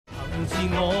自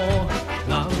我，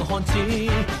硬漢子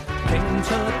拼出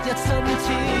一身刺，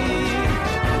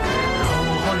流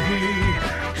汗血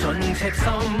盡赤心，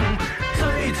追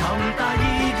尋大意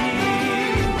義，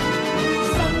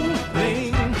生命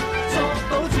作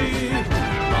賭注，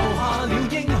留下了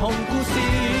英雄故事，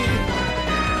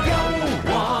憂患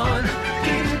見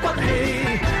骨氣，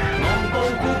昂步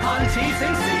顧盼似醒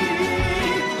獅。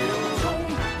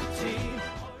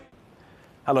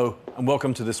 Hello, and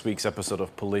welcome to this week's episode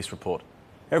of Police Report.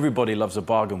 Everybody loves a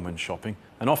bargain when shopping,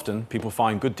 and often people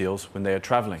find good deals when they are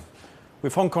travelling.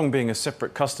 With Hong Kong being a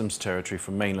separate customs territory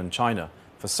from mainland China,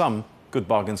 for some, good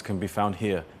bargains can be found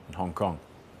here in Hong Kong.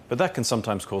 But that can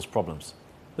sometimes cause problems.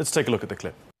 Let's take a look at the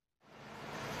clip.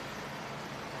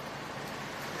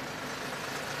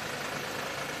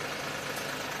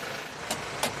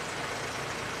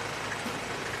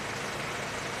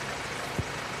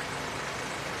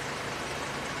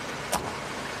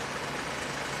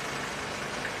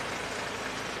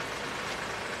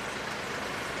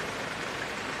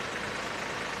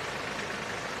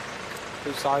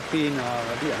 去晒邊啊！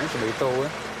啲人都仲未到嘅。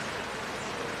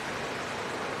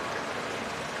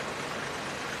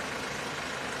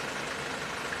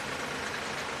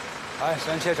唉，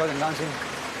上車坐陣間先。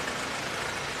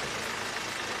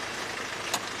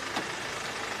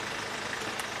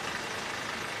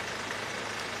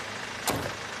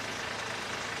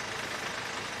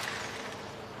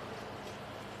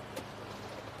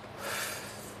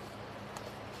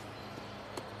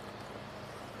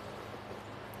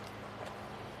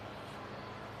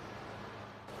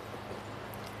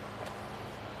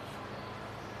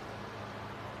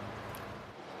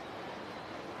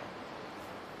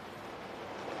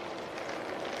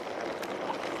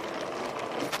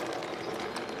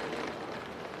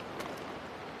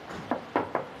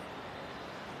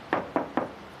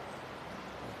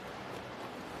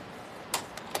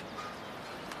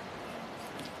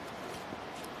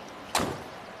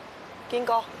堅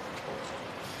哥，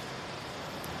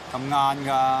咁晏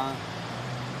㗎？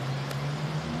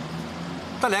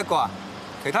得你一個啊？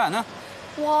其他人呢？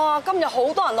哇！今日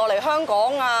好多人落嚟香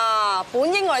港啊！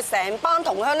本應我哋成班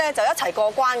同鄉咧就一齊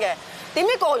過關嘅，點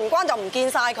知過完關就唔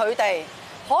見晒佢哋，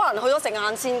可能去咗食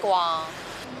晏先啩？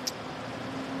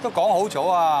都講好咗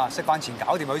啊！食飯前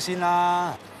搞掂佢先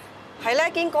啦。係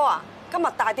咧，堅哥啊，今日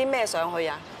帶啲咩上去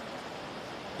啊？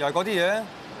又係嗰啲嘢，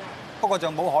不過就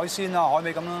冇海鮮啊、海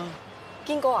味咁啦。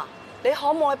 堅哥啊，你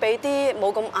可唔可以俾啲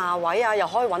冇咁亞位啊，又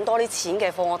可以揾多啲錢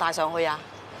嘅貨我帶上去啊？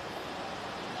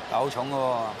好重嘅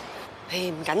喎。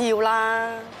誒，唔緊要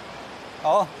啦。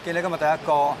好，見你今日第一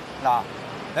個，嗱，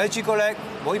你啲朱古力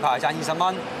每排賺20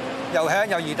蚊，又輕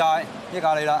又易帶，益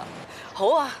下你啦。好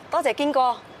啊，多謝堅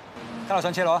哥。跟我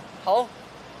上車攞啊。好。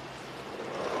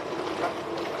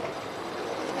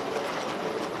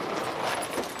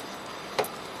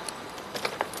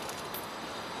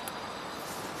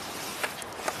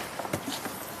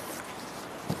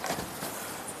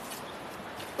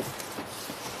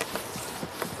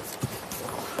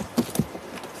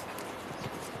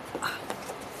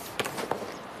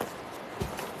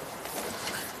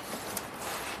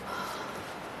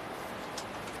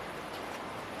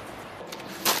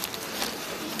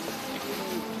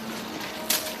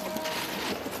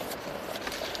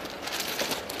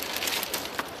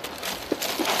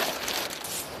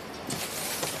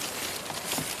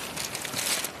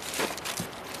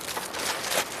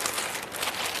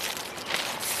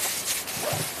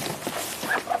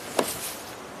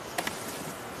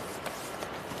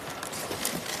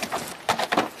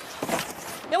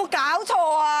 有冇搞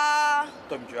錯啊？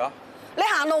對唔住啊！你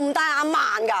行路唔帶眼慢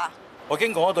㗎？我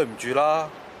經講咗對唔住啦。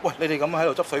喂，你哋咁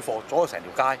喺度執水貨，阻咗成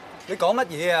條街。你講乜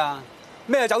嘢啊？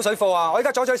咩走水貨啊？我而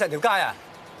家阻咗成條街啊！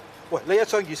喂，呢一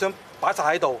箱二箱擺晒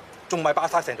喺度，仲唔係霸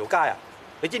晒成條街啊？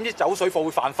你知唔知走水貨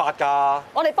會犯法㗎？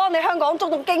我哋幫你香港促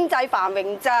進經濟繁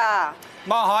榮咋？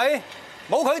咪係，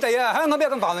冇佢哋啊，香港邊有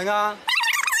咁繁榮啊？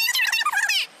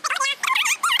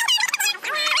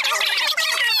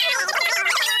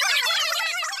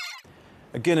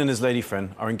 Agin and his lady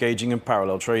friend are engaging in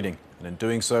parallel trading, and in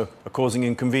doing so are causing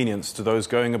inconvenience to those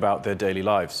going about their daily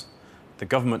lives. The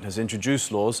government has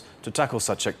introduced laws to tackle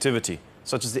such activity,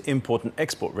 such as the import and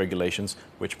export regulations,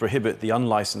 which prohibit the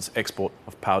unlicensed export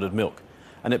of powdered milk.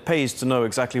 And it pays to know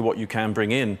exactly what you can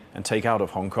bring in and take out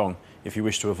of Hong Kong if you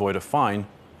wish to avoid a fine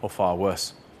or far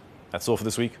worse. That's all for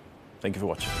this week. Thank you for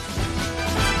watching.